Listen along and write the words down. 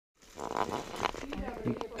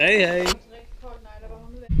Hey, hey.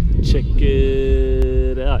 Check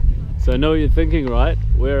it out. So I know what you're thinking, right?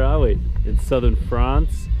 Where are we? In southern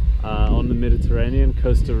France, on the Mediterranean,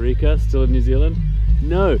 Costa Rica, still in New Zealand?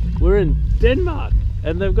 No, we're in Denmark,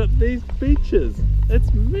 and they've got these beaches.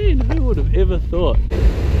 It's mean, who would have ever thought?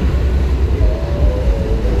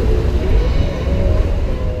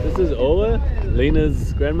 This is Aarø,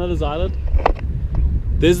 Lena's grandmother's island.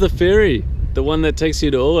 There's the ferry, the one that takes you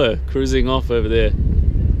to Aarø, cruising off over there.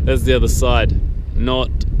 That's the other side, not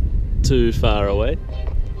too far away.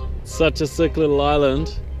 Such a sick little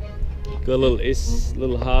island. Got a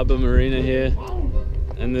little harbour marina here,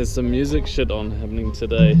 and there's some music shit on happening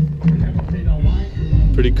today.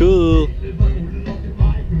 Pretty cool.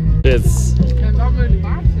 Yes.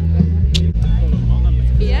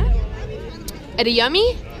 Ja. Er det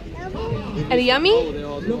yummy? Er det yummy?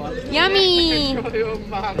 Yummy!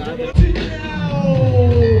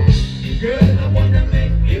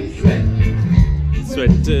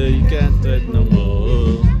 Sweat you can't do it no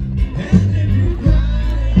more.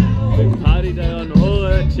 Big party day on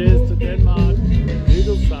Aarø. Cheers to Denmark.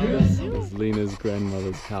 Noodle service. This is Lena's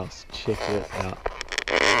grandmother's house. Check it out.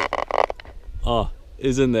 Oh,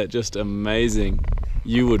 isn't that just amazing?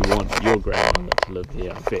 You would want your grandmother to live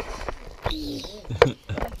here, I bet.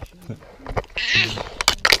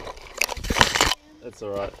 That's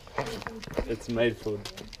alright. It's made for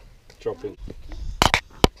dropping.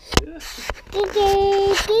 Yeah.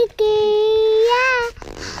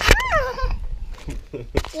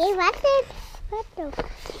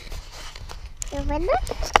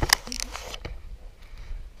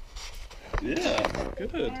 Yeah,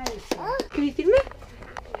 good. Kan vi filme?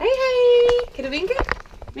 Hej hej! Kan du vinke?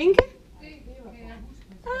 Vinke?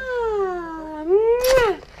 Ah,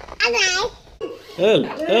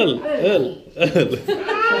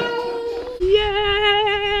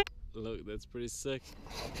 yeah! Look, that's pretty sick.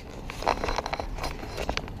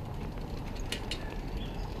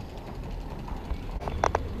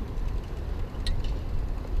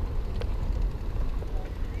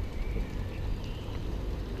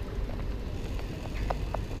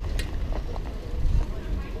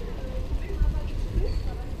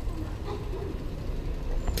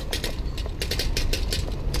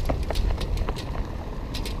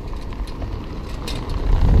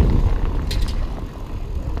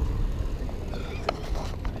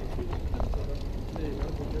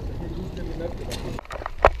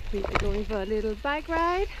 We are going for a little bike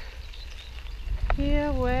ride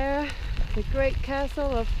here where the great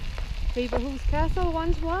castle of Ribe Castle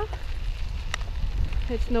once was.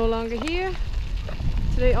 It's no longer here.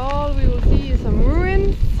 Today all we will see is some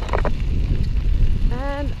ruins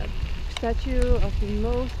and a statue of the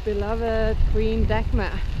most beloved Queen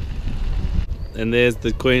Dagmar. And there's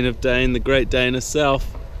the Queen of Dane, the Great Dane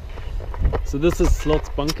herself. So this is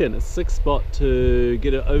Slottsbanken, a sick spot to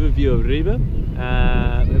get an overview of Ribe.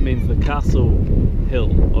 That means the castle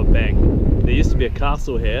hill or bank. There used to be a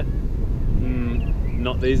castle here,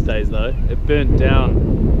 not these days though. It burnt down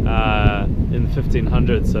in the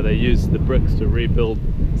 1500s, so they used the bricks to rebuild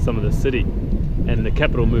some of the city. And the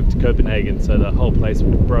capital moved to Copenhagen, so the whole place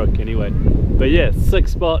broke anyway. But yeah, sick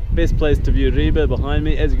spot, best place to view Ribe behind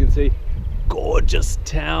me. As you can see, gorgeous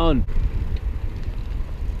town.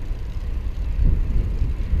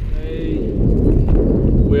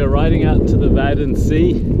 We are riding out to the Vaden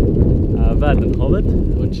Sea, Vadenholdet,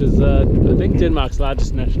 which is I think Denmark's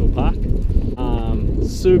largest national park.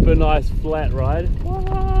 Super nice flat ride.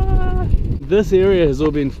 This area has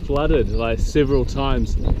all been flooded like several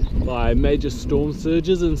times by major storm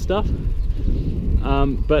surges and stuff.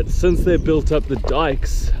 But since they built up the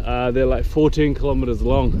dikes, they're like 14 kilometers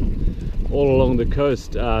long all along the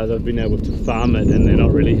coast. They've been able to farm it and they're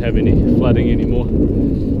not really having any flooding anymore.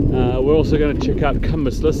 We're also going to check out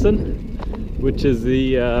Kammerslussen, which is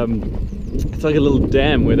the it's like a little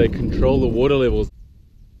dam where they control the water levels.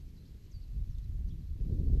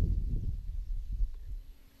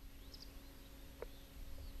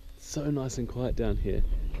 So nice and quiet down here,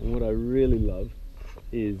 and what I really love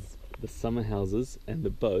is the summer houses and the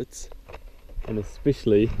boats, and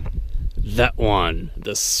especially that one,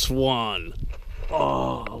 the Swan.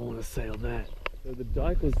 Oh, I want to sail that. So the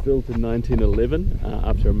dike was built in 1911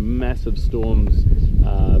 after massive storms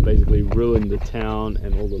basically ruined the town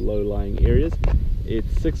and all the low-lying areas.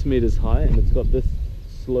 It's 6 meters high and it's got this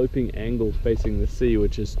sloping angle facing the sea,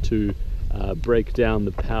 which is to break down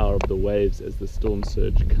the power of the waves as the storm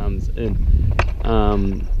surge comes in.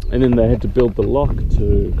 And then they had to build the lock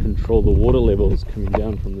to control the water levels coming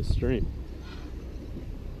down from the stream.